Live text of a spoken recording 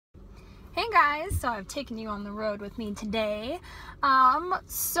Hey guys, so I've taken you on the road with me today.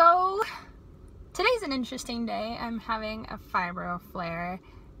 So today's an interesting day. I'm having a fibro flare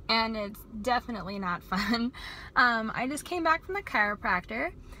and it's definitely not fun. I just came back from the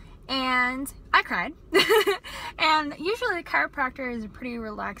chiropractor and I cried. And usually the chiropractor is a pretty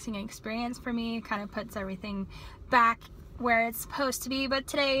relaxing experience for me. It kind of puts everything back where it's supposed to be, but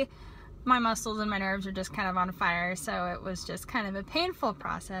today my muscles and my nerves are just kind of on fire, so it was just kind of a painful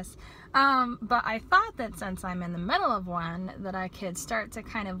process. But I thought that since I'm in the middle of one, that I could start to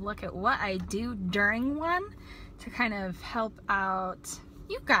kind of look at what I do during one to kind of help out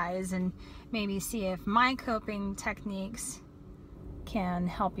you guys and maybe see if my coping techniques can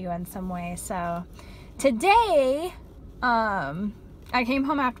help you in some way. So today, I came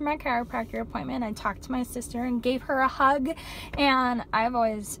home after my chiropractor appointment. I talked to my sister and gave her a hug, and I've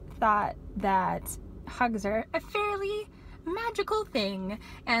always thought that hugs are a fairly magical thing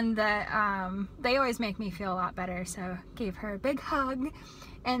and that they always make me feel a lot better. So gave her a big hug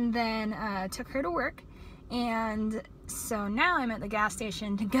and then took her to work, and so now I'm at the gas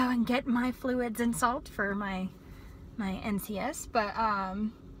station to go and get my fluids and salt for my NCS, but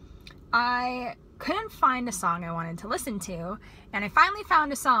I couldn't find a song I wanted to listen to, and I finally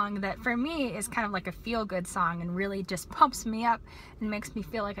found a song that for me is kind of like a feel-good song and really just pumps me up and makes me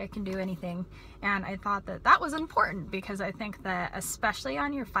feel like I can do anything. And I thought that that was important because I think that especially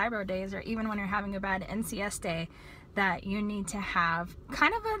on your fibro days, or even when you're having a bad NCS day, that you need to have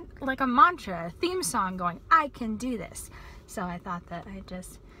kind of like a mantra, a theme song going, I can do this. So I thought that I'd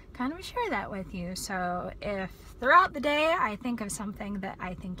just kind of share that with you. So if throughout the day I think of something that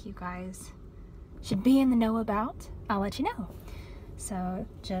I think you guys should be in the know about, I'll let you know. So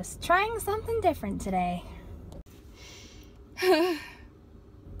just trying something different today.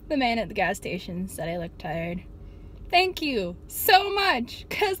 The man at the gas station said I looked tired. Thank you so much,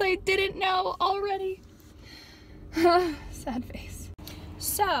 because I didn't know already. Sad face.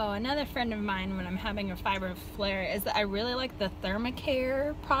 So another friend of mine when I'm having a fibro flare is that I really like the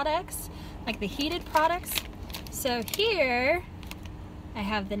Thermacare products, like the heated products. So here I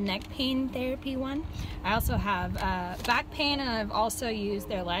have the neck pain therapy one. I also have back pain, and I've also used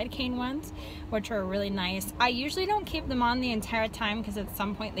their lidocaine ones, which are really nice. I usually don't keep them on the entire time because at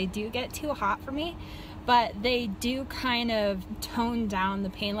some point they do get too hot for me, but they do kind of tone down the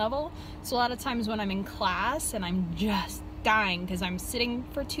pain level. So a lot of times when I'm in class and I'm just dying because I'm sitting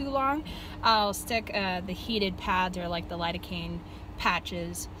for too long, I'll stick the heated pads or like the lidocaine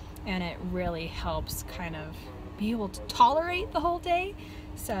patches, and it really helps kind of be able to tolerate the whole day.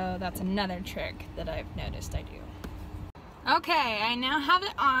 So that's another trick that I've noticed I do. Okay, I now have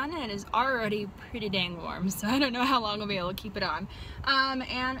it on, and it is already pretty dang warm, so I don't know how long I'll be able to keep it on.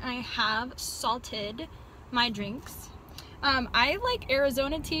 And I have salted my drinks. I like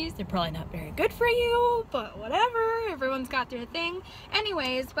Arizona teas. They're probably not very good for you, but whatever, everyone's got their thing.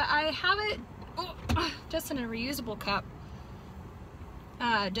 Anyways, but I have it just in a reusable cup.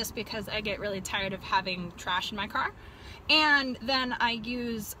 Just because I get really tired of having trash in my car. And then I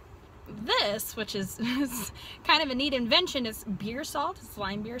use this, which is kind of a neat invention. It's beer salt, it's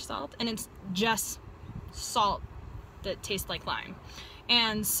lime beer salt, and it's just salt that tastes like lime.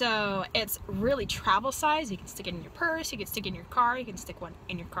 And so it's really travel size. You can stick it in your purse, you can stick it in your car, you can stick one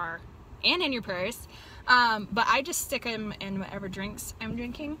in your car and in your purse. But I just stick them in whatever drinks I'm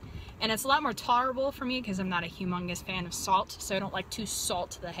drinking. And it's a lot more tolerable for me because I'm not a humongous fan of salt, so I don't like to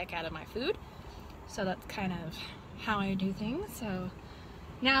salt the heck out of my food. So that's kind of how I do things. So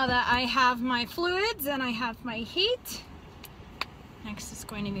now that I have my fluids and I have my heat, next is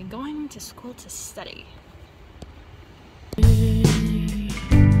going to be going to school to study.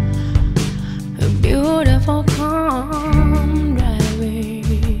 A beautiful calm driving.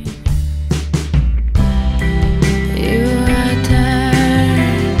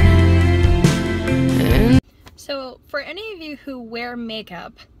 So for any of you who wear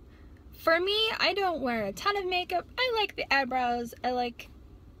makeup, for me, I don't wear a ton of makeup. I like the eyebrows, I like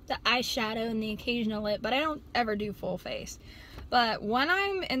the eyeshadow and the occasional lip, but I don't ever do full face. But when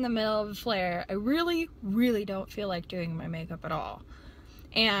I'm in the middle of a flare, I really don't feel like doing my makeup at all.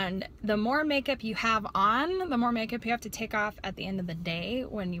 And the more makeup you have on, the more makeup you have to take off at the end of the day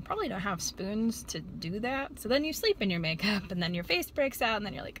when you probably don't have spoons to do that. So then you sleep in your makeup and then your face breaks out and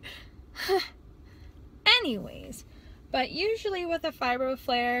then you're like, huh. Anyways, but usually with a fibro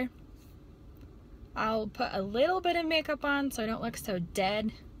flare, I'll put a little bit of makeup on so I don't look so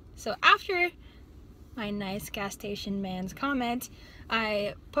dead. So after my nice gas station man's comment,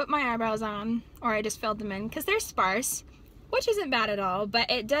 I put my eyebrows on, or I just filled them in because they're sparse. which isn't bad at all, but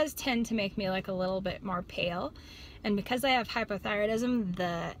it does tend to make me look a little bit more pale. And because I have hypothyroidism,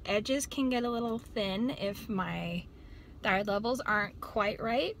 the edges can get a little thin if my thyroid levels aren't quite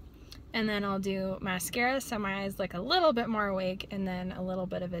right. And then I'll do mascara so my eyes look a little bit more awake, and then a little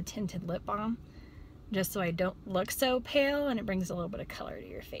bit of a tinted lip balm, just so I don't look so pale, and it brings a little bit of color to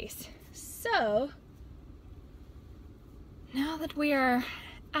your face. So now that we are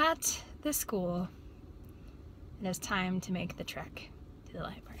at the school, it is time to make the trek to the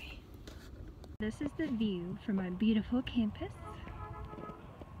library. This is the view from my beautiful campus.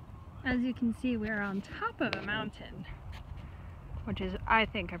 As you can see, we are on top of a mountain, which is, I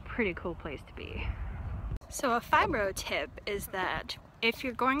think, a pretty cool place to be. So a Fibro tip is that if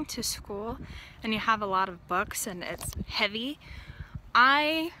you're going to school and you have a lot of books and it's heavy,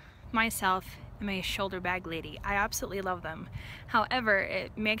 I myself am a shoulder bag lady. I absolutely love them. However,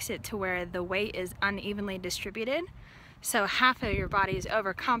 it makes it to where the weight is unevenly distributed. So half of your body is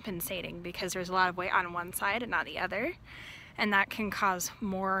overcompensating because there's a lot of weight on one side and not the other. And that can cause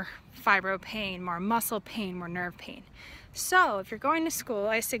more fibro pain, more muscle pain, more nerve pain. So if you're going to school,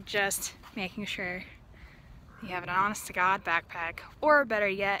 I suggest making sure you have an honest-to-God backpack, or better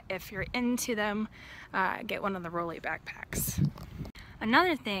yet, if you're into them, get one of the rolly backpacks.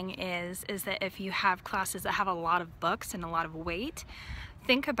 Another thing is that if you have classes that have a lot of books and a lot of weight,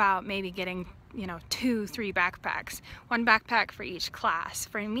 think about maybe getting, 2-3 backpacks. One backpack for each class.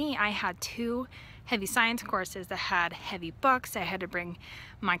 For me, I had 2 heavy science courses that had heavy books. I had to bring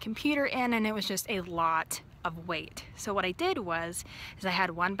my computer in, and it was just a lot of weight. So what I did was I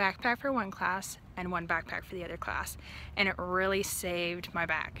had one backpack for one class and one backpack for the other class, and it really saved my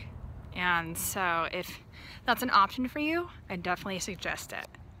back. And so if that's an option for you, I definitely suggest it.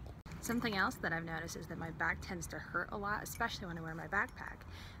 Something else that I've noticed is that my back tends to hurt a lot, especially when I wear my backpack.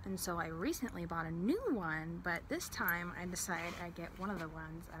 And so I recently bought a new one, but this time I decided I'd get one of the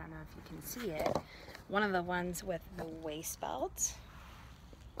ones, I don't know if you can see it, one of the ones with the waist belt.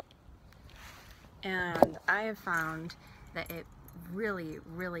 And I have found that it really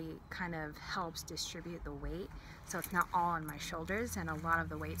kind of helps distribute the weight, so it's not all on my shoulders and a lot of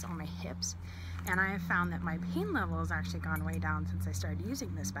the weight's on my hips. And I have found that my pain level has actually gone way down since I started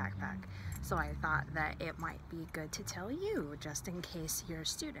using this backpack. So I thought that it might be good to tell you, just in case you're a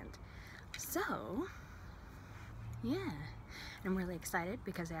student. So yeah, I'm really excited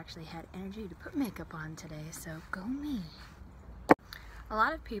because I actually had energy to put makeup on today, so go me. A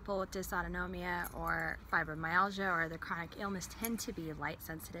lot of people with dysautonomia or fibromyalgia or other chronic illness tend to be light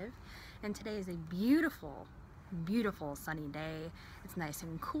sensitive, and today is a beautiful sunny day. It's nice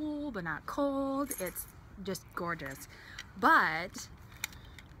and cool but not cold. It's just gorgeous. But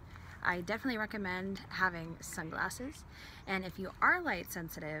I definitely recommend having sunglasses, and if you are light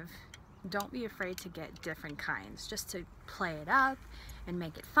sensitive, don't be afraid to get different kinds, just to play it up and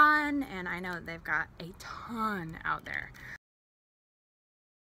make it fun. And I know that they've got a ton out there.